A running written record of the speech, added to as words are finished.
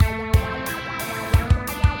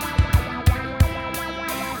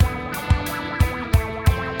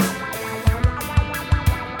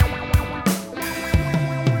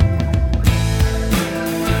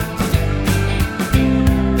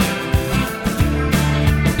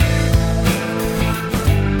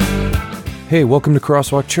Hey, welcome to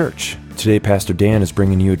Crosswalk Church. Today, Pastor Dan is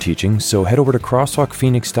bringing you a teaching, so head over to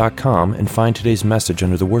crosswalkphoenix.com and find today's message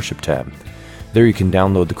under the Worship tab. There you can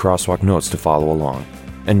download the Crosswalk notes to follow along.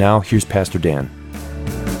 And now, here's Pastor Dan.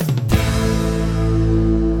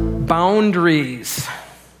 Boundaries.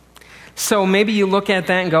 So maybe you look at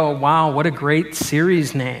that and go, wow, what a great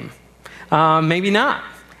series name. Maybe not.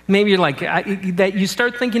 Maybe you're like, that you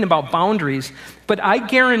start thinking about boundaries, but I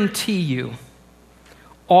guarantee you,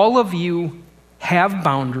 all of you have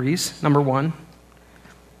boundaries, number one.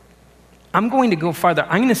 I'm going to go farther.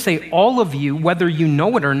 I'm going to say all of you, whether you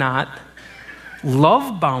know it or not,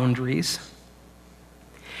 love boundaries.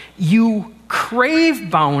 You crave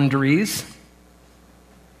boundaries,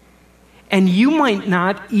 and you might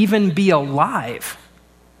not even be alive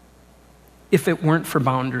if it weren't for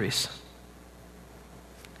boundaries.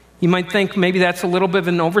 You might think maybe that's a little bit of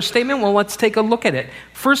an overstatement. Well, let's take a look at it.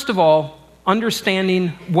 First of all, understanding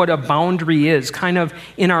what a boundary is, kind of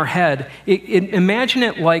in our head, imagine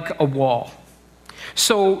it like a wall.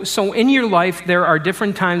 So in your life, there are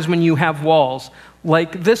different times when you have walls,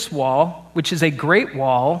 like this wall, which is a great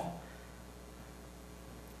wall.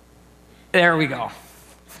 There we go.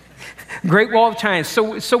 Great Wall of China.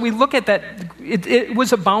 So we look at that. It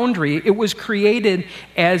was a boundary. It was created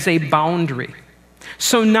as a boundary.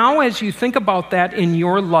 So now as you think about that in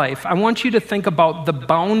your life, I want you to think about the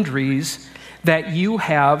boundaries that you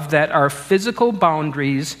have that are physical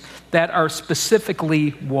boundaries that are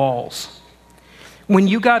specifically walls. When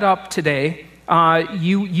you got up today,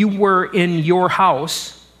 you were in your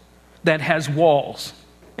house that has walls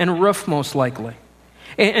and a roof most likely.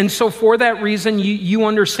 And so for that reason, you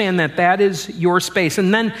understand that that is your space.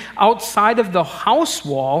 And then outside of the house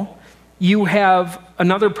wall, you have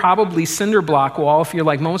another probably cinder block wall, if you're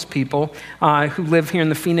like most people who live here in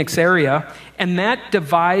the Phoenix area, and that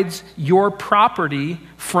divides your property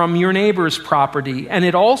from your neighbor's property. And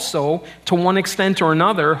it also, to one extent or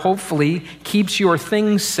another, hopefully, keeps your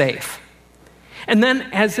things safe. And then,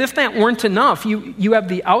 as if that weren't enough, you have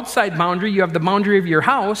the outside boundary, you have the boundary of your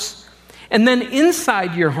house, and then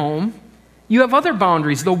inside your home, you have other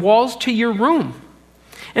boundaries, the walls to your room.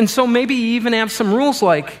 And so maybe you even have some rules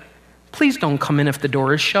like, please don't come in if the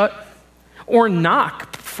door is shut, or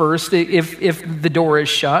knock first if the door is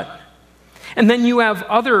shut. And then you have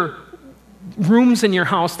other rooms in your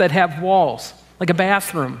house that have walls, like a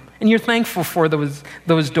bathroom, and you're thankful for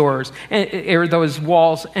those doors or those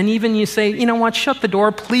walls. And even you say, you know what, shut the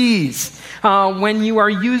door, please, when you are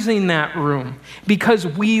using that room, because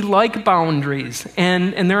we like boundaries,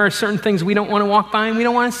 and there are certain things we don't want to walk by and we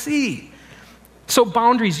don't want to see. So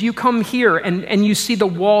boundaries, you come here and you see the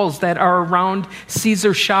walls that are around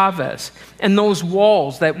Cesar Chavez. And those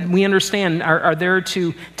walls that we understand are there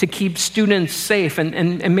to keep students safe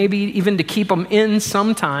and maybe even to keep them in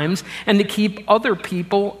sometimes and to keep other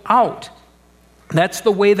people out. That's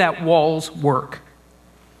the way that walls work.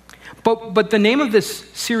 But the name of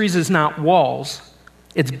this series is not walls,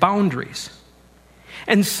 it's boundaries.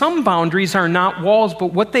 And some boundaries are not walls, but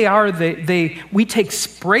what they are, we take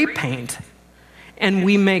spray paint and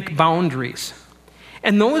we make boundaries.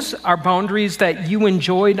 And those are boundaries that you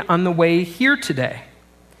enjoyed on the way here today.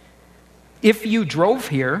 If you drove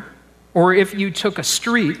here, or if you took a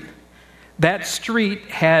street, that street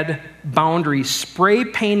had boundaries,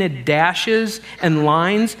 spray-painted dashes and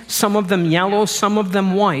lines, some of them yellow, some of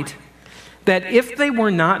them white, that if they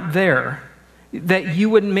were not there, that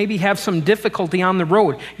you would maybe have some difficulty on the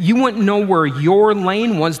road. You wouldn't know where your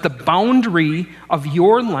lane was, the boundary of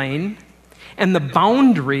your lane, and the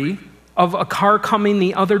boundary of a car coming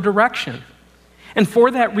the other direction. And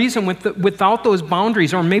for that reason, without those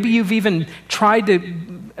boundaries, or maybe you've even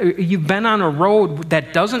you've been on a road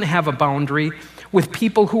that doesn't have a boundary with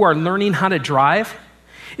people who are learning how to drive,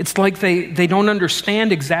 it's like they don't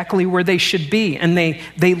understand exactly where they should be, and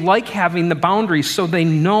they like having the boundaries so they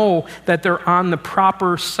know that they're on the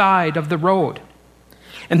proper side of the road.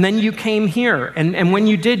 And then you came here, and when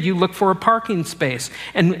you did, you looked for a parking space.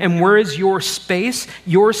 And where is your space?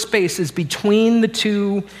 Your space is between the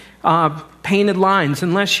two painted lines,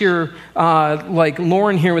 unless you're like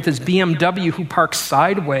Lauren here with his BMW who parks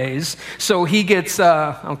sideways. So he gets,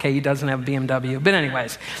 he doesn't have a BMW, but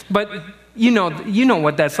anyways. But you know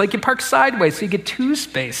what that's like. You park sideways, so you get two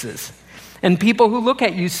spaces. And people who look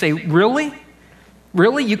at you say, really?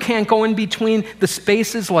 Really? You can't go in between the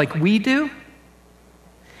spaces like we do?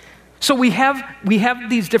 So we have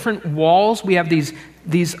these different walls, we have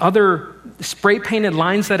these other spray-painted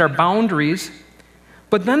lines that are boundaries,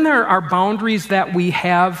 but then there are boundaries that we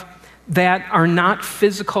have that are not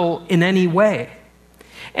physical in any way.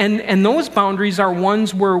 And those boundaries are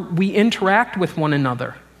ones where we interact with one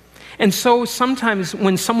another. And so sometimes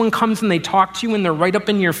when someone comes and they talk to you and they're right up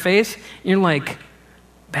in your face, you're like,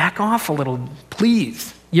 back off a little,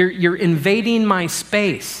 please. You're invading my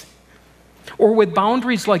space. Or with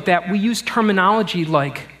boundaries like that, we use terminology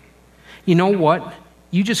like, you know what?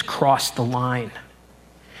 You just crossed the line.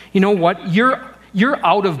 You know what? You're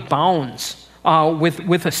out of bounds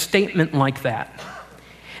with a statement like that.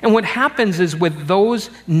 And what happens is with those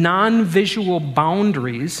non-visual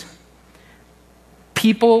boundaries,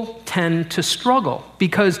 people tend to struggle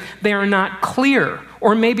because they are not clear.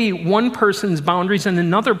 Or maybe one person's boundaries and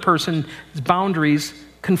another person's boundaries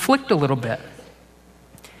conflict a little bit.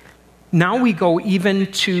 Now we go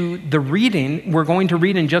even to the reading. We're going to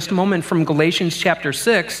read in just a moment from Galatians chapter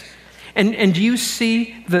 6. And do you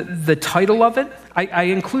see the title of it? I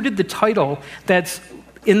included the title that's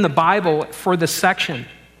in the Bible for the section.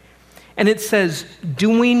 And it says,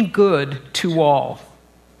 Doing Good to All.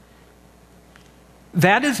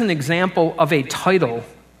 That is an example of a title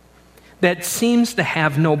that seems to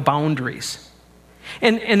have no boundaries.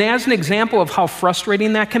 And as an example of how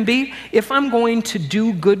frustrating that can be, if I'm going to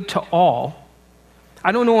do good to all,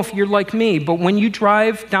 I don't know if you're like me, but when you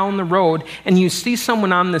drive down the road and you see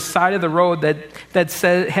someone on the side of the road that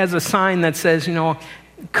has a sign that says,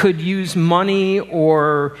 could use money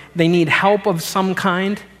or they need help of some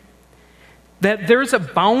kind, that there's a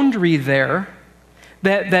boundary there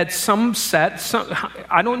that some set.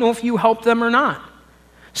 I don't know if you help them or not.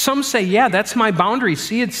 Some say, yeah, that's my boundary.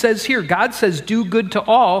 See, it says here, God says, do good to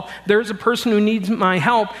all. There's a person who needs my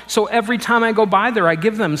help, so every time I go by there, I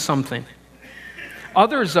give them something.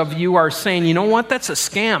 Others of you are saying, you know what, that's a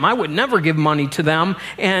scam. I would never give money to them.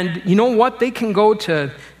 And you know what, they can go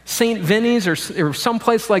to St. Vinny's or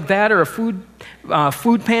someplace like that, or a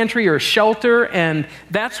food pantry or a shelter, and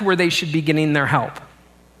that's where they should be getting their help.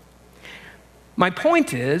 My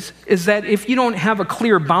point is that if you don't have a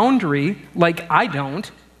clear boundary, like I don't,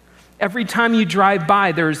 every time you drive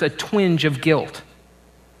by, there's a twinge of guilt.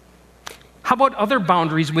 How about other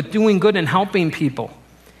boundaries with doing good and helping people?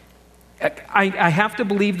 I have to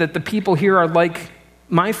believe that the people here are like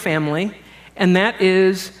my family, and that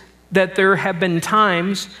is that there have been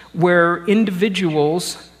times where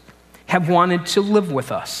individuals have wanted to live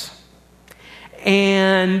with us.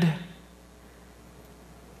 And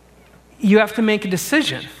you have to make a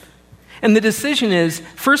decision. And the decision is,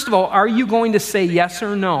 first of all, are you going to say yes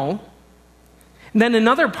or no? And then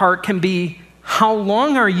another part can be, how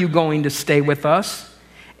long are you going to stay with us?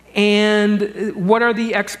 And what are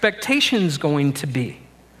the expectations going to be?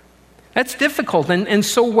 That's difficult. And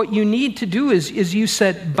so what you need to do is you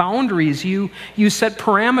set boundaries, you set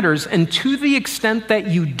parameters, and to the extent that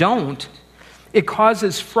you don't, it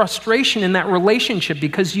causes frustration in that relationship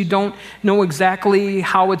because you don't know exactly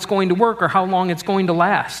how it's going to work or how long it's going to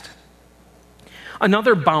last.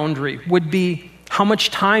 Another boundary would be how much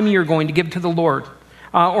time you're going to give to the Lord,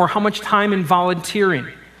 or how much time in volunteering.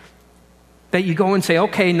 That you go and say,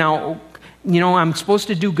 okay, now, I'm supposed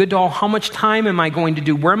to do good to all. How much time am I going to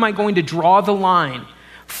do? Where am I going to draw the line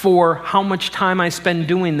for how much time I spend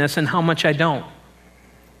doing this and how much I don't?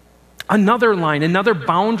 Another line, another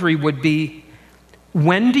boundary would be,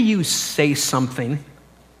 when do you say something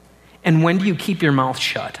and when do you keep your mouth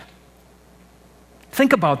shut?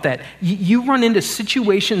 Think about that. You run into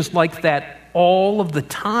situations like that all of the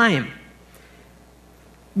time.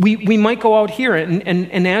 We might go out here,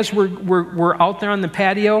 and as we're out there on the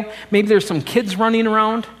patio, maybe there's some kids running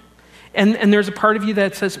around, and there's a part of you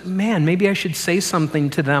that says, man, maybe I should say something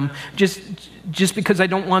to them just because I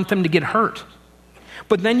don't want them to get hurt.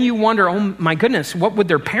 But then you wonder, oh my goodness, what would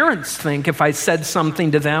their parents think if I said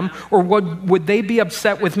something to them? Or would they be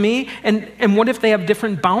upset with me? And what if they have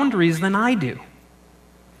different boundaries than I do?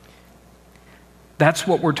 That's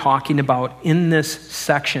what we're talking about in this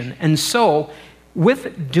section. And so,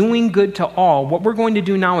 with doing good to all, what we're going to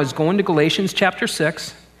do now is go into Galatians chapter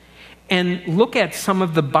 6 and look at some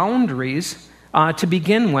of the boundaries to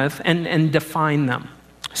begin with and define them.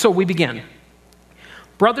 So we begin.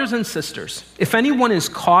 Brothers and sisters, if anyone is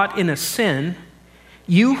caught in a sin,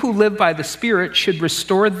 you who live by the Spirit should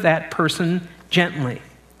restore that person gently.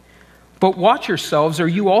 But watch yourselves, or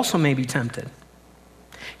you also may be tempted.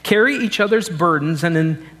 Carry each other's burdens, and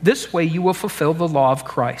in this way you will fulfill the law of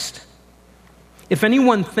Christ. If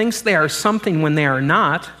anyone thinks they are something when they are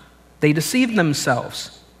not, they deceive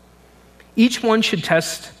themselves. Each one should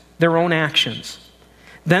test their own actions.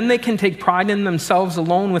 Then they can take pride in themselves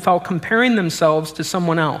alone without comparing themselves to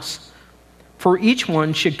someone else. For each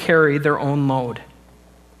one should carry their own load.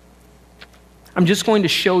 I'm just going to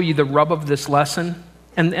show you the rub of this lesson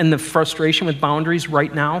and the frustration with boundaries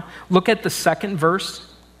right now. Look at the second verse.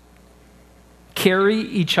 carry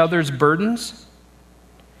each other's burdens.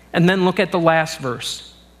 And then look at the last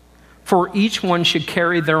verse. For each one should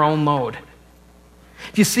carry their own load.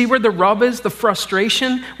 Do you see where the rub is, the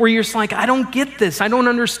frustration? Where you're just like, I don't get this. I don't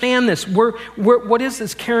understand this. What is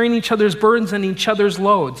this? Carrying each other's burdens and each other's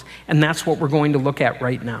loads. And that's what we're going to look at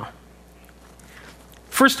right now.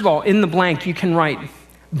 First of all, in the blank, you can write,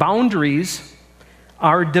 boundaries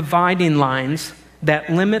are dividing lines that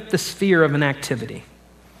limit the sphere of an activity.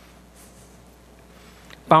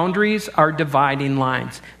 Boundaries are dividing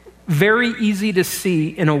lines. Very easy to see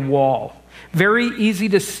in a wall. Very easy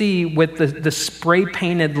to see with the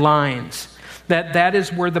spray-painted lines. That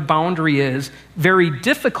is where the boundary is. Very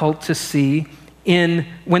difficult to see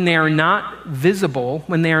when they are not visible,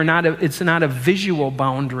 it's not a visual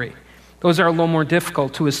boundary. Those are a little more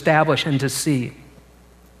difficult to establish and to see.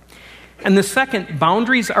 And the second,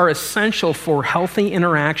 boundaries are essential for healthy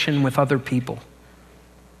interaction with other people.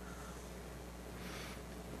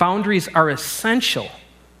 Boundaries are essential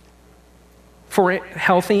for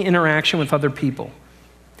healthy interaction with other people.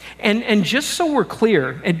 And just so we're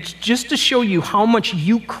clear, and just to show you how much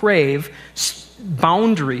you crave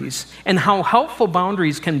boundaries and how helpful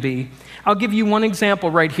boundaries can be, I'll give you one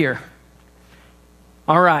example right here.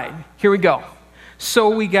 All right, here we go. So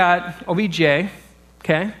we got OBJ,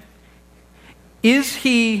 okay? Is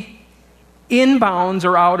he in bounds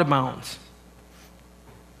or out of bounds?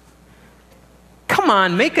 Come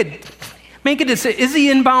on, make a decision. Is he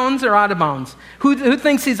in bounds or out of bounds? Who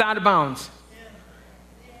thinks he's out of bounds?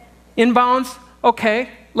 In bounds? Okay,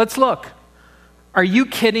 let's look. Are you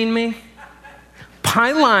kidding me?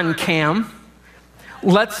 Pylon cam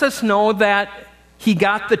lets us know that he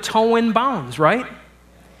got the toe in bounds, right?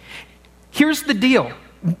 Here's the deal.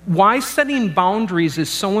 Why setting boundaries is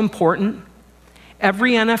so important.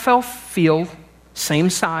 Every NFL field, same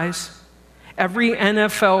size. Every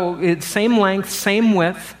NFL, same length, same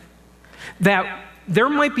width. That there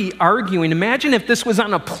might be arguing. Imagine if this was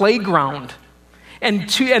on a playground and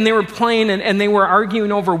they were playing and they were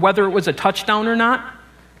arguing over whether it was a touchdown or not.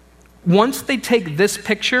 Once they take this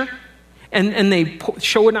picture and they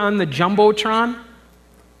show it on the Jumbotron,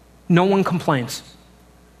 no one complains.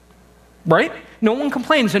 Right? No one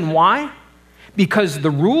complains. And why? Because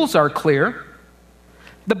the rules are clear,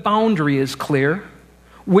 the boundary is clear,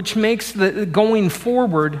 which makes the going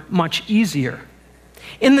forward much easier.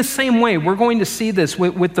 In the same way, we're going to see this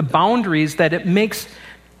with the boundaries, that it makes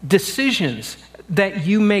decisions that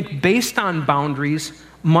you make based on boundaries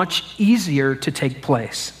much easier to take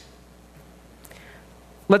place.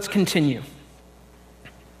 Let's continue.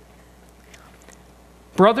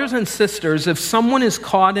 Brothers and sisters, if someone is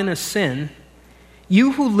caught in a sin,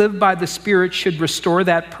 you who live by the Spirit should restore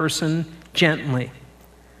that person gently.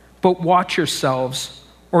 But watch yourselves,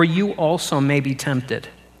 or you also may be tempted.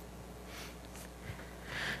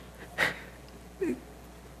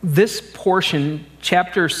 This portion,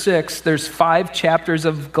 chapter 6, there's 5 chapters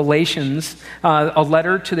of Galatians, a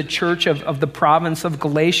letter to the church of the province of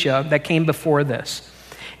Galatia that came before this.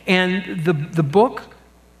 And the book,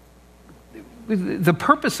 the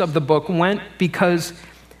purpose of the book went because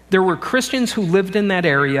there were Christians who lived in that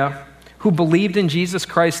area who believed in Jesus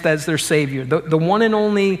Christ as their Savior, the one and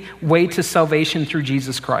only way to salvation through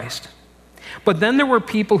Jesus Christ. But then there were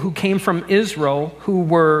people who came from Israel who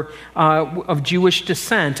were of Jewish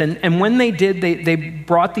descent. And when they did, they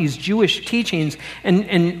brought these Jewish teachings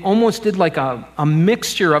and almost did like a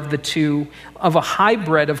mixture of the two, of a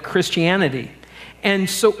hybrid of Christianity. And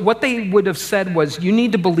so what they would have said was, you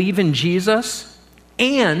need to believe in Jesus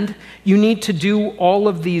and you need to do all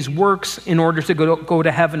of these works in order to go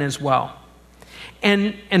to heaven as well.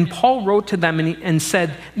 And Paul wrote to them and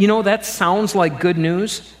said, that sounds like good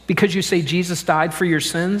news because you say Jesus died for your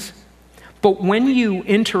sins. But when you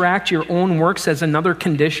interact your own works as another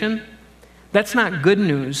condition, that's not good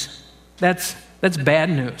news. That's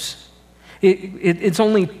bad news.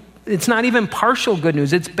 It's not even partial good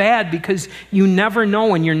news. It's bad because you never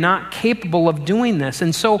know and you're not capable of doing this.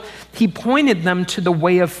 And so he pointed them to the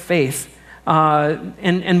way of faith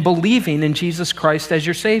and believing in Jesus Christ as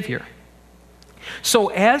your Savior. So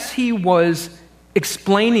as he was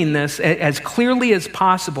explaining this as clearly as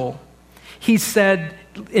possible, he said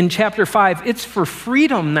in chapter 5, it's for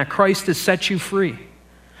freedom that Christ has set you free.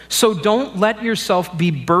 So don't let yourself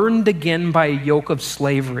be burdened again by a yoke of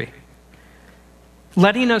slavery.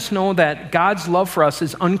 Letting us know that God's love for us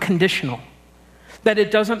is unconditional, that it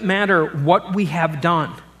doesn't matter what we have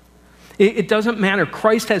done. It doesn't matter.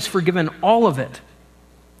 Christ has forgiven all of it.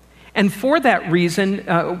 And for that reason,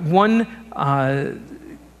 one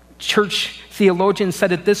church theologian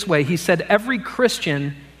said it this way. He said, every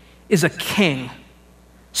Christian is a king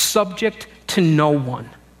subject to no one.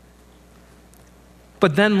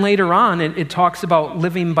 But then later on, it talks about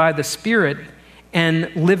living by the Spirit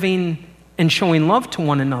and living and showing love to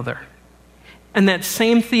one another. And that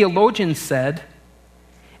same theologian said,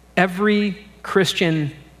 every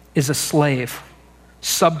Christian is a slave,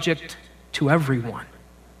 subject to everyone.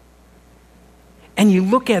 And you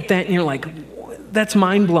look at that and you're like, that's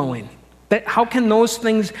mind-blowing. How can those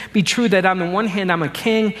things be true, that on the one hand I'm a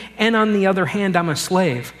king and on the other hand I'm a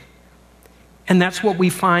slave? And that's what we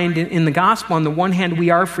find in the gospel. On the one hand, we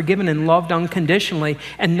are forgiven and loved unconditionally,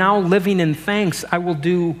 and now living in thanks, I will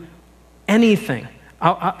do anything,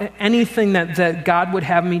 anything that God would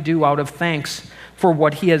have me do out of thanks for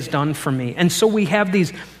what he has done for me. And so we have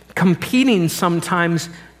these competing sometimes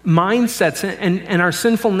mindsets, and our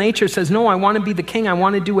sinful nature says, no, I want to be the king, I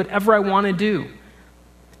want to do whatever I want to do.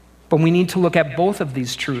 But we need to look at both of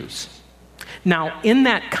these truths. Now, in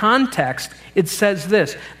that context, it says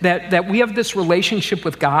this, that we have this relationship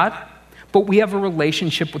with God, but we have a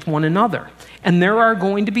relationship with one another. And there are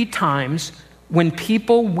going to be times when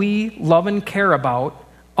people we love and care about,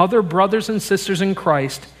 other brothers and sisters in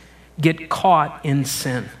Christ, get caught in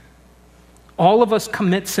sin. All of us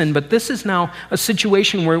commit sin, but this is now a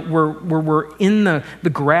situation where we're in the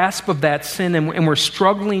grasp of that sin and we're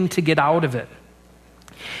struggling to get out of it.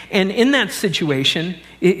 And in that situation,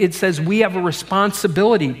 it says we have a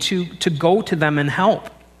responsibility to go to them and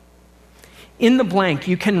help. In the blank,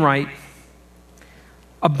 you can write,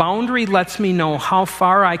 a boundary lets me know how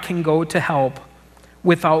far I can go to help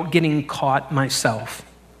without getting caught myself.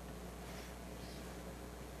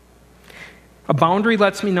 A boundary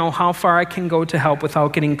lets me know how far I can go to help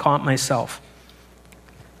without getting caught myself.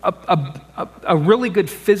 A really good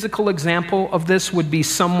physical example of this would be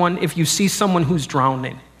someone, if you see someone who's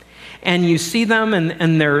drowning, and you see them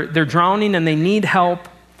and they're drowning and they need help,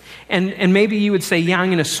 and maybe you would say, yeah, I'm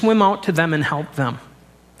going to swim out to them and help them.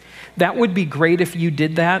 That would be great if you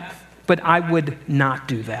did that, but I would not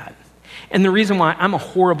do that. And the reason why, I'm a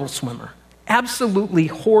horrible swimmer, absolutely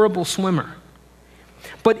horrible swimmer.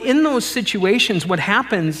 But in those situations, what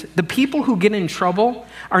happens, the people who get in trouble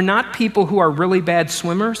are not people who are really bad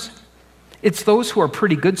swimmers. It's those who are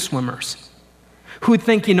pretty good swimmers, who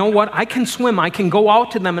think, you know what, I can swim, I can go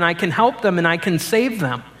out to them and I can help them and I can save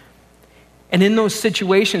them. And in those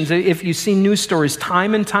situations, if you see news stories,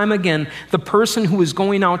 time and time again, the person who was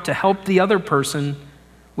going out to help the other person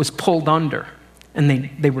was pulled under and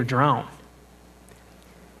they were drowned.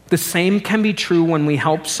 The same can be true when we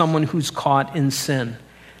help someone who's caught in sin.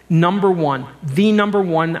 The number one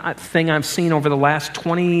thing I've seen over the last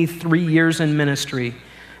 23 years in ministry,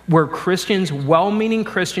 where Christians, well-meaning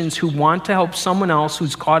Christians who want to help someone else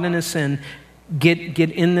who's caught in a sin get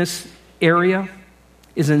in this area,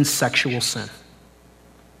 is in sexual sin.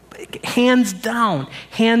 Hands down.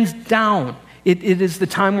 It is the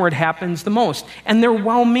time where it happens the most. And they're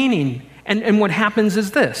well-meaning. And what happens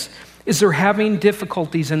is this, is they're having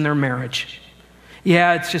difficulties in their marriage.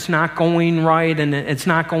 Yeah, it's just not going right and it's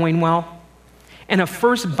not going well. And a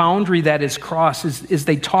first boundary that is crossed is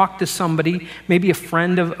they talk to somebody, maybe a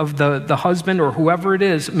friend of the husband or whoever it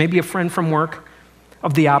is, maybe a friend from work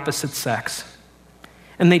of the opposite sex.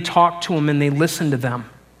 And they talk to them and they listen to them.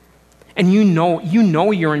 And you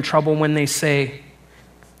know you're in trouble when they say,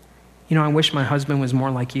 you know, I wish my husband was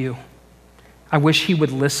more like you. I wish he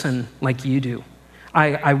would listen like you do.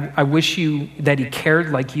 I wish that he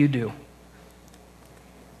cared like you do.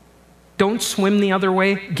 Don't swim the other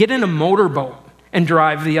way. Get in a motorboat and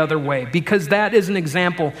drive the other way, because that is an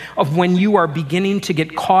example of when you are beginning to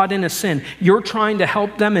get caught in a sin. You're trying to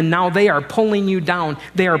help them and now they are pulling you down.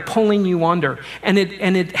 They are pulling you under. And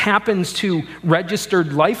it happens to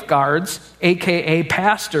registered lifeguards, aka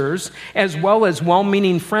pastors, as well as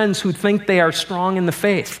well-meaning friends who think they are strong in the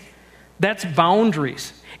faith. That's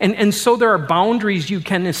boundaries. And so there are boundaries you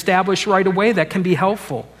can establish right away that can be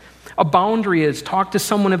helpful. A boundary is talk to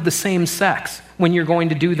someone of the same sex when you're going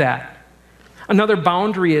to do that. Another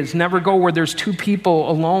boundary is never go where there's two people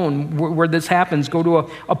alone where this happens. Go to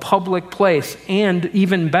a public place, and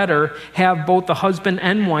even better, have both the husband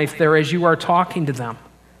and wife there as you are talking to them.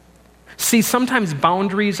 See, sometimes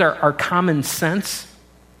boundaries are common sense,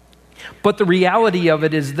 but the reality of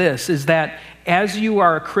it is this, is that as you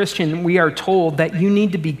are a Christian, we are told that you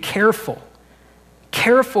need to be careful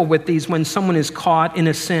with these when someone is caught in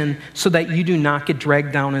a sin so that you do not get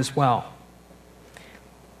dragged down as well.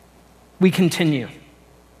 We continue.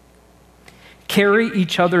 Carry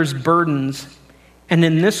each other's burdens, and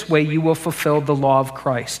in this way you will fulfill the law of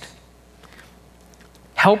Christ.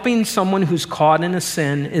 Helping someone who's caught in a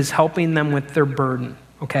sin is helping them with their burden,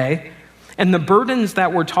 okay? And the burdens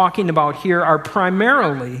that we're talking about here are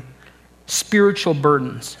primarily spiritual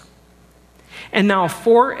burdens. And now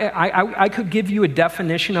I could give you a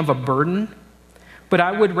definition of a burden, but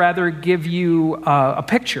I would rather give you a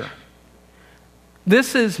picture.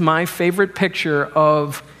 This is my favorite picture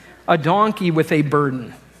of a donkey with a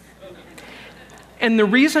burden. And the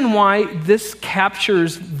reason why this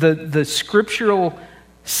captures the scriptural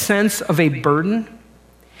sense of a burden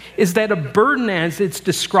is that a burden, as it's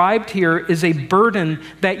described here, is a burden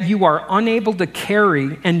that you are unable to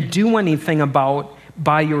carry and do anything about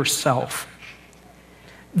by yourself.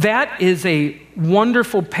 That is a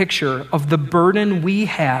wonderful picture of the burden we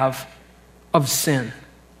have of sin.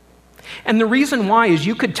 And the reason why is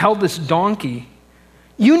you could tell this donkey,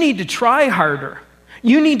 you need to try harder.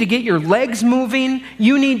 You need to get your legs moving.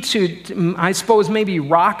 You need to, I suppose, maybe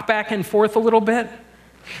rock back and forth a little bit.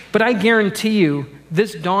 But I guarantee you,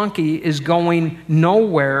 this donkey is going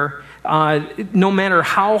nowhere, no matter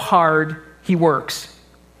how hard he works.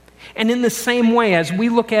 And in the same way, as we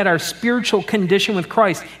look at our spiritual condition with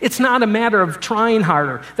Christ, it's not a matter of trying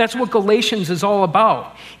harder. That's what Galatians is all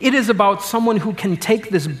about. It is about someone who can take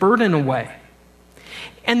this burden away.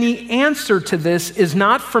 And the answer to this is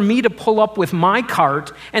not for me to pull up with my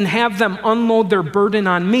cart and have them unload their burden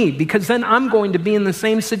on me, because then I'm going to be in the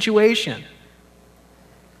same situation.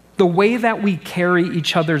 The way that we carry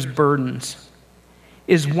each other's burdens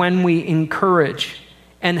is when we encourage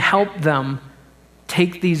and help them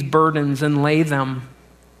take these burdens and lay them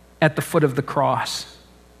at the foot of the cross.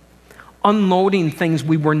 Unloading things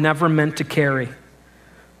we were never meant to carry.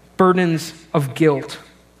 Burdens of guilt.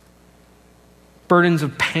 Burdens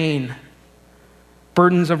of pain.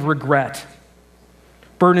 Burdens of regret.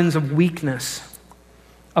 Burdens of weakness.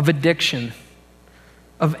 Of addiction.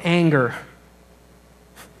 Of anger.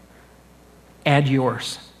 Add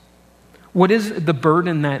yours. What is the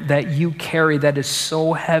burden that you carry that is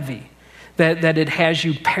so heavy that it has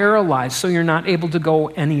you paralyzed so you're not able to go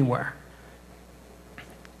anywhere?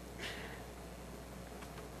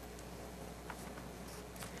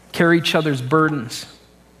 Carry each other's burdens.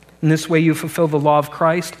 In this way you fulfill the law of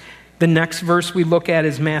Christ. The next verse we look at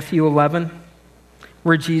is Matthew 11,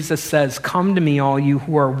 where Jesus says, "Come to me, all you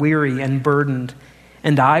who are weary and burdened,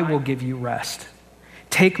 and I will give you rest.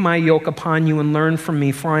 Take my yoke upon you and learn from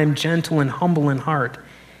me, for I am gentle and humble in heart,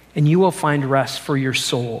 and you will find rest for your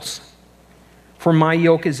souls. For my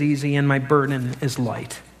yoke is easy and my burden is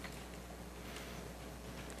light."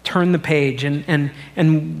 Turn the page and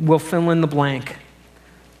we'll fill in the blank.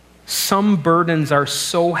 Some burdens are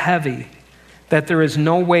so heavy that there is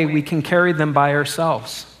no way we can carry them by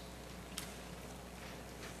ourselves.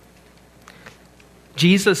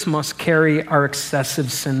 Jesus must carry our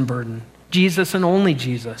excessive sin burden. Jesus and only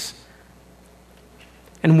Jesus.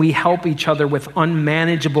 And we help each other with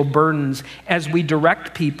unmanageable burdens as we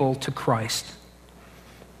direct people to Christ.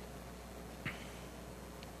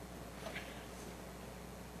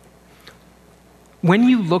 When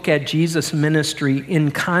you look at Jesus' ministry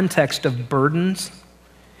in context of burdens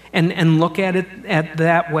and look at it at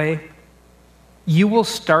that way, you will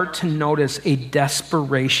start to notice a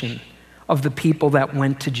desperation of the people that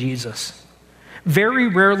went to Jesus. Very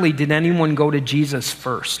rarely did anyone go to Jesus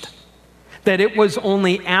first. That it was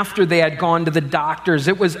only after they had gone to the doctors.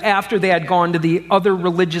 It was after they had gone to the other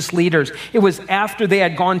religious leaders. It was after they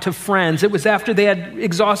had gone to friends. It was after they had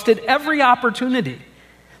exhausted every opportunity.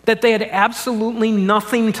 That they had absolutely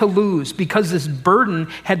nothing to lose because this burden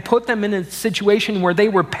had put them in a situation where they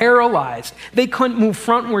were paralyzed. They couldn't move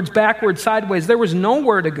frontwards, backwards, sideways. There was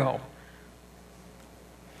nowhere to go.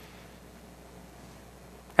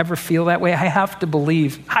 Ever feel that way? I have to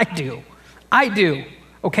believe. I do.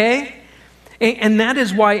 Okay? And that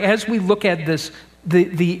is why, as we look at this,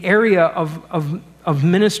 the area of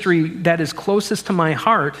ministry that is closest to my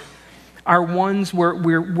heart are ones where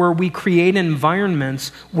we create environments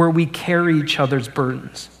where we carry each other's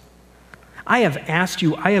burdens. I have asked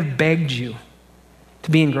you, I have begged you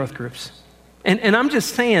to be in growth groups. And I'm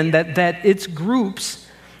just saying that it's groups.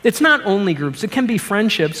 It's not only groups. It can be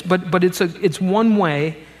friendships, but it's one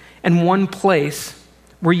way and one place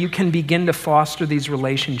where you can begin to foster these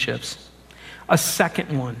relationships. A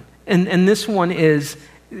second one, and this one is,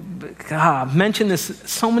 I've mentioned this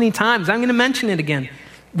so many times. I'm going to mention it again.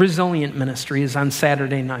 Resilient Ministry is on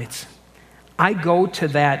Saturday nights. I go to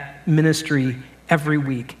that ministry every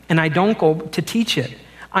week, and I don't go to teach it.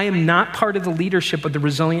 I am not part of the leadership of the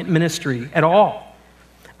Resilient Ministry at all.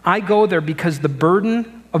 I go there because the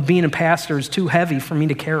burden of being a pastor is too heavy for me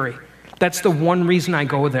to carry. That's the one reason I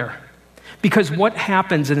go there. Because what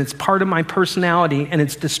happens, and it's part of my personality and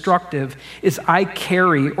it's destructive, is I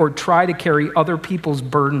carry or try to carry other people's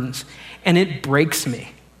burdens, and it breaks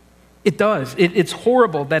me. It does. It's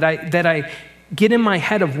horrible that I get in my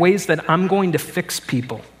head of ways that I'm going to fix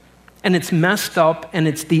people. And it's messed up, and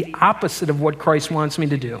it's the opposite of what Christ wants me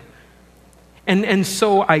to do. And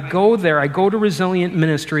so I go there, I go to Resilient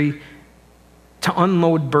Ministry to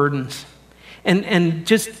unload burdens. And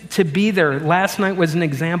just to be there, last night was an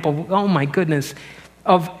example, oh my goodness,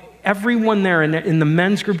 of everyone there in the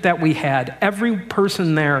men's group that we had. Every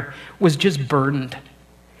person there was just burdened.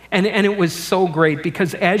 And it was so great,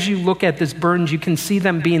 because as you look at this burdens, you can see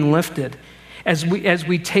them being lifted as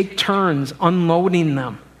we take turns unloading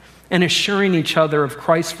them and assuring each other of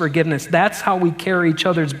Christ's forgiveness. That's how we carry each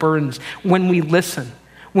other's burdens, when we listen.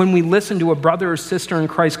 When we listen to a brother or sister in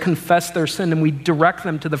Christ confess their sin, and we direct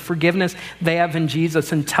them to the forgiveness they have in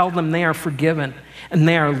Jesus and tell them they are forgiven and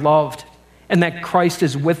they are loved and that Christ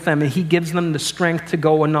is with them and he gives them the strength to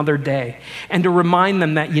go another day. And to remind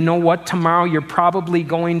them that, you know what, tomorrow you're probably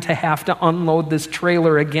going to have to unload this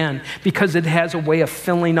trailer again, because it has a way of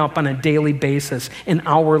filling up on a daily basis, an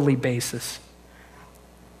hourly basis.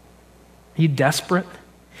 Are you desperate?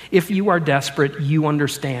 If you are desperate, you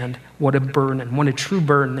understand what a burden, what a true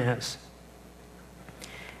burden is.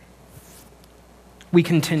 We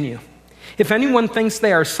continue. If anyone thinks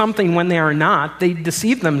they are something when they are not, they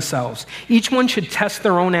deceive themselves. Each one should test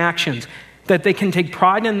their own actions, that they can take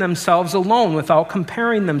pride in themselves alone without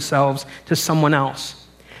comparing themselves to someone else.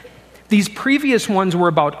 These previous ones were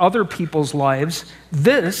about other people's lives.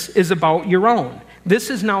 This is about your own. This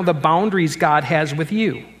is now the boundaries God has with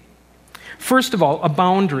you. First of all, a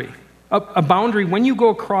boundary. A boundary, when you go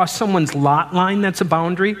across someone's lot line, that's a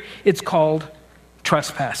boundary. It's called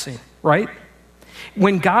trespassing, right?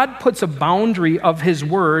 When God puts a boundary of his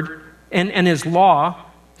word and his law,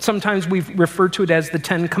 sometimes we refer to it as the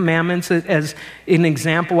 10 Commandments, as an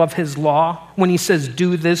example of his law. When he says,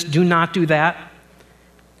 do this, do not do that.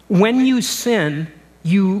 When you sin,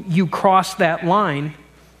 you cross that line,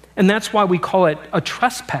 and that's why we call it a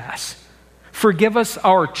trespass. Forgive us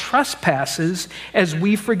our trespasses as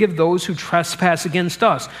we forgive those who trespass against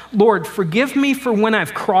us. Lord, forgive me for when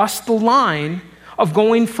I've crossed the line of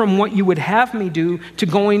going from what you would have me do to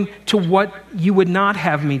going to what you would not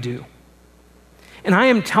have me do. And I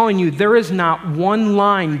am telling you, there is not one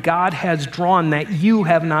line God has drawn that you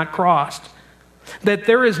have not crossed. That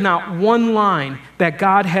there is not one line that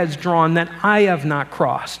God has drawn that I have not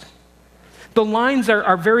crossed. The lines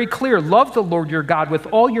are very clear. Love the Lord your God with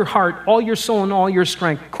all your heart, all your soul, and all your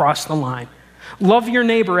strength. Cross the line. Love your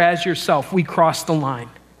neighbor as yourself. We cross the line.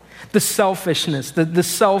 The selfishness, the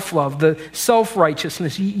self-love, the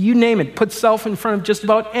self-righteousness, you name it. Put self in front of just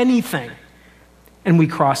about anything, and we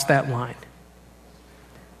cross that line.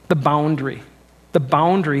 The boundary.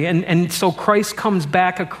 And so Christ comes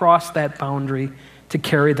back across that boundary to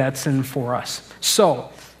carry that sin for us. So,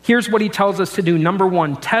 here's what he tells us to do. Number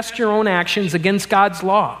one, test your own actions against God's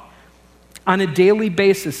law on a daily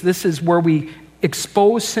basis. This is where we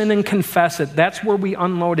expose sin and confess it. That's where we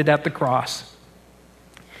unload it at the cross.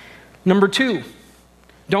 Number two,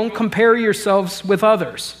 don't compare yourselves with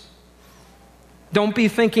others. Don't be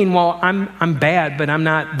thinking, well, I'm bad, but I'm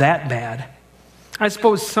not that bad. I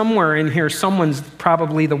suppose somewhere in here, someone's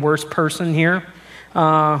probably the worst person here.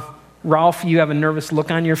 Ralph, you have a nervous look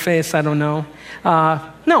on your face. I don't know.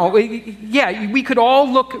 We could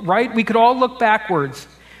all look, right? We could all look backwards.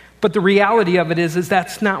 But the reality of it is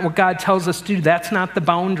that's not what God tells us to do. That's not the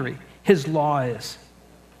boundary. His law is.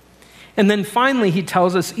 And then finally, he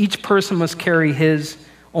tells us each person must carry his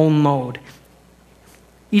own load.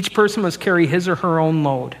 Each person must carry his or her own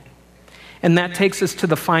load. And that takes us to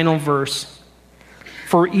the final verse.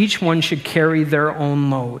 For each one should carry their own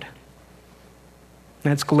load.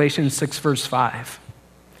 That's Galatians 6, verse 5.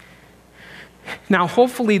 Now,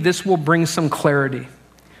 hopefully this will bring some clarity.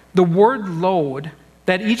 The word load,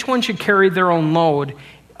 that each one should carry their own load,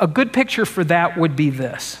 a good picture for that would be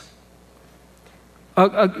this.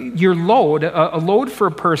 Your load, a load for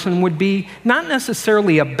a person would be not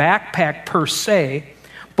necessarily a backpack per se,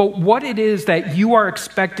 but what it is that you are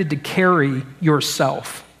expected to carry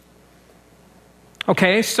yourself.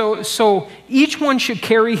 Okay, so each one should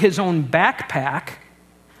carry his own backpack,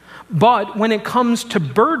 but when it comes to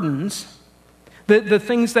burdens, the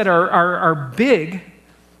things that are big,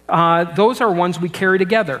 those are ones we carry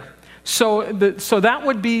together. So that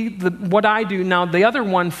would be what I do. Now, the other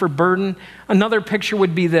one for burden, another picture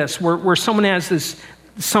would be this, where someone has this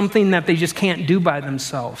something that they just can't do by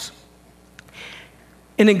themselves.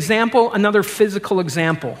 An example, another physical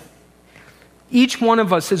example. Each one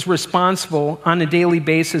of us is responsible on a daily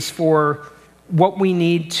basis for what we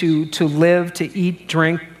need to live, to eat,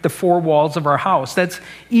 drink, the four walls of our house.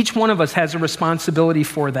 Each one of us has a responsibility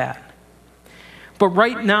for that. But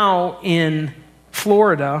right now in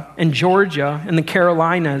Florida and Georgia and the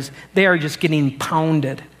Carolinas, they are just getting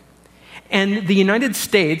pounded. And the United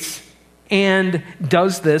States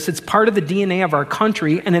does this. It's part of the DNA of our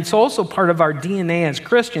country, and it's also part of our DNA as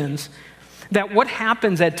Christians, that what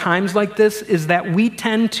happens at times like this is that we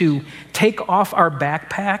tend to take off our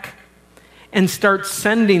backpack and start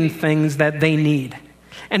sending things that they need.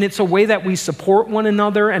 And it's a way that we support one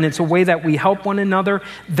another, and it's a way that we help one another.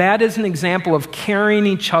 That is an example of carrying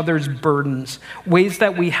each other's burdens, ways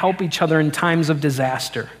that we help each other in times of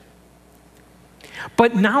disaster.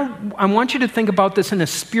 But now I want you to think about this in a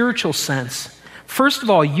spiritual sense. First of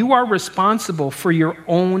all, you are responsible for your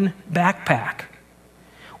own backpack.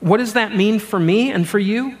 What does that mean for me and for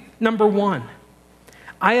you? Number one,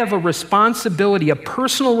 I have a responsibility, a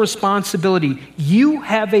personal responsibility. You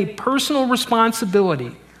have a personal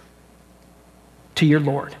responsibility to your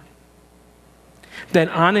Lord. That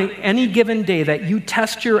on any given day that you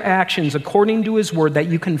test your actions according to His word, that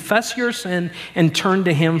you confess your sin and turn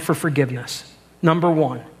to Him for forgiveness. Number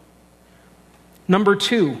one. Number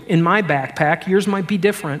two, in my backpack, yours might be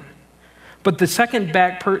different, but the second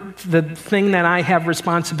the thing that I have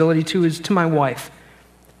responsibility to is to my wife.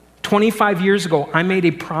 25 years ago, I made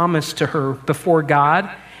a promise to her before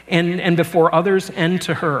God and before others and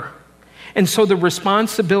to her. And so the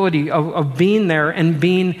responsibility of being there and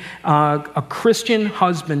being a Christian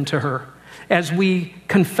husband to her, as we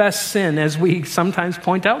confess sin, as we sometimes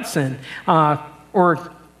point out sin,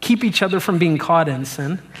 or keep each other from being caught in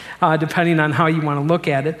sin, depending on how you want to look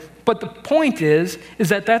at it. But the point is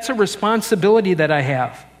that that's a responsibility that I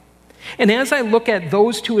have. And as I look at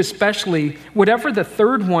those two especially, whatever the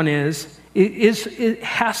third one is, it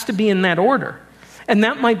has to be in that order. And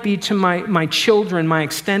that might be to my children, my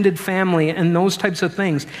extended family, and those types of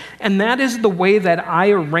things. And that is the way that I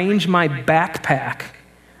arrange my backpack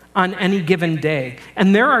on any given day.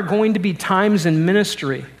 And there are going to be times in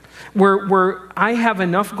ministry where I have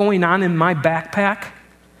enough going on in my backpack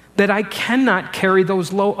that I cannot carry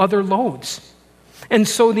those other loads. And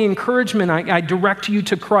so the encouragement, I direct you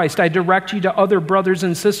to Christ. I direct you to other brothers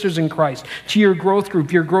and sisters in Christ, to your growth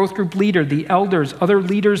group leader, the elders, other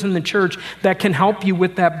leaders in the church that can help you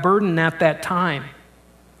with that burden at that time.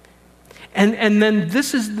 And then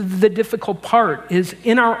this is the difficult part, is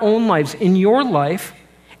in our own lives, in your life,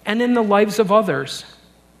 and in the lives of others.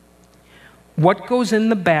 What goes in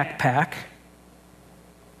the backpack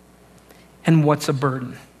and what's a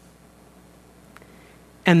burden?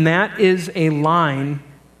 And that is a line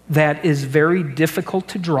that is very difficult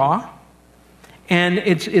to draw. And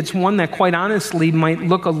it's one that, quite honestly, might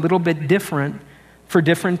look a little bit different for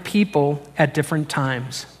different people at different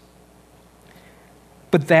times.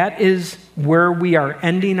 But that is where we are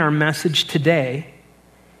ending our message today,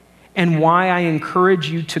 and why I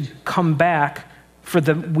encourage you to come back for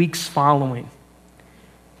the weeks following.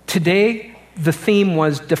 Today, the theme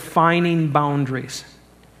was defining boundaries.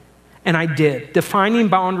 And I did. Defining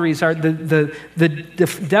boundaries are, the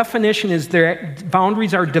definition is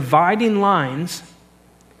boundaries are dividing lines,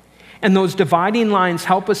 and those dividing lines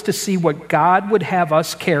help us to see what God would have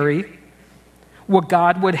us carry, what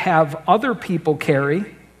God would have other people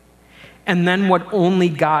carry, and then what only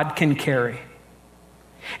God can carry.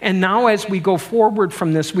 And now as we go forward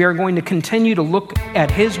from this, we are going to continue to look at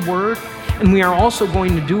His Word, and we are also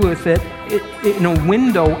going to do with it in a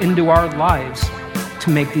window into our lives to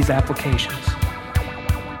make these applications.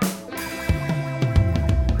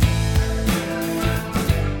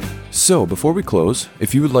 So, before we close,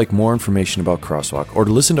 if you would like more information about Crosswalk or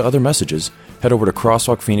to listen to other messages, head over to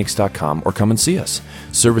crosswalkphoenix.com or come and see us.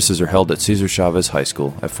 Services are held at Cesar Chavez High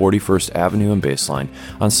School at 41st Avenue and Baseline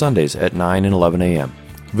on Sundays at 9 and 11 a.m.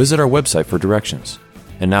 Visit our website for directions.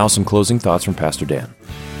 And now some closing thoughts from Pastor Dan.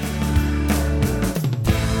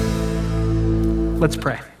 Let's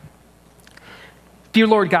pray. Dear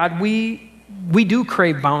Lord God, we do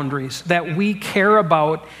crave boundaries, that we care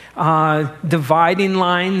about dividing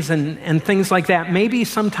lines and things like that, maybe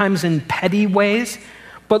sometimes in petty ways.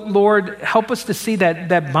 But Lord, help us to see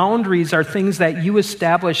that boundaries are things that you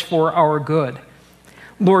establish for our good.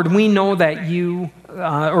 Lord, we know that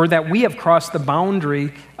that we have crossed the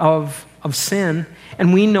boundary of sin,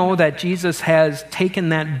 and we know that Jesus has taken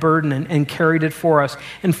that burden and carried it for us,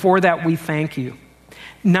 and for that we thank you.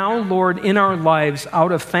 Now, Lord, in our lives,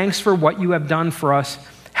 out of thanks for what you have done for us,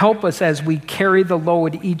 help us as we carry the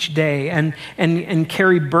load each day and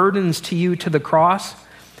carry burdens to you to the cross,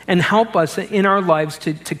 and help us in our lives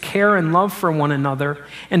to care and love for one another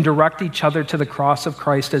and direct each other to the cross of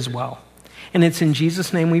Christ as well. And it's in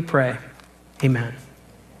Jesus' name we pray. Amen.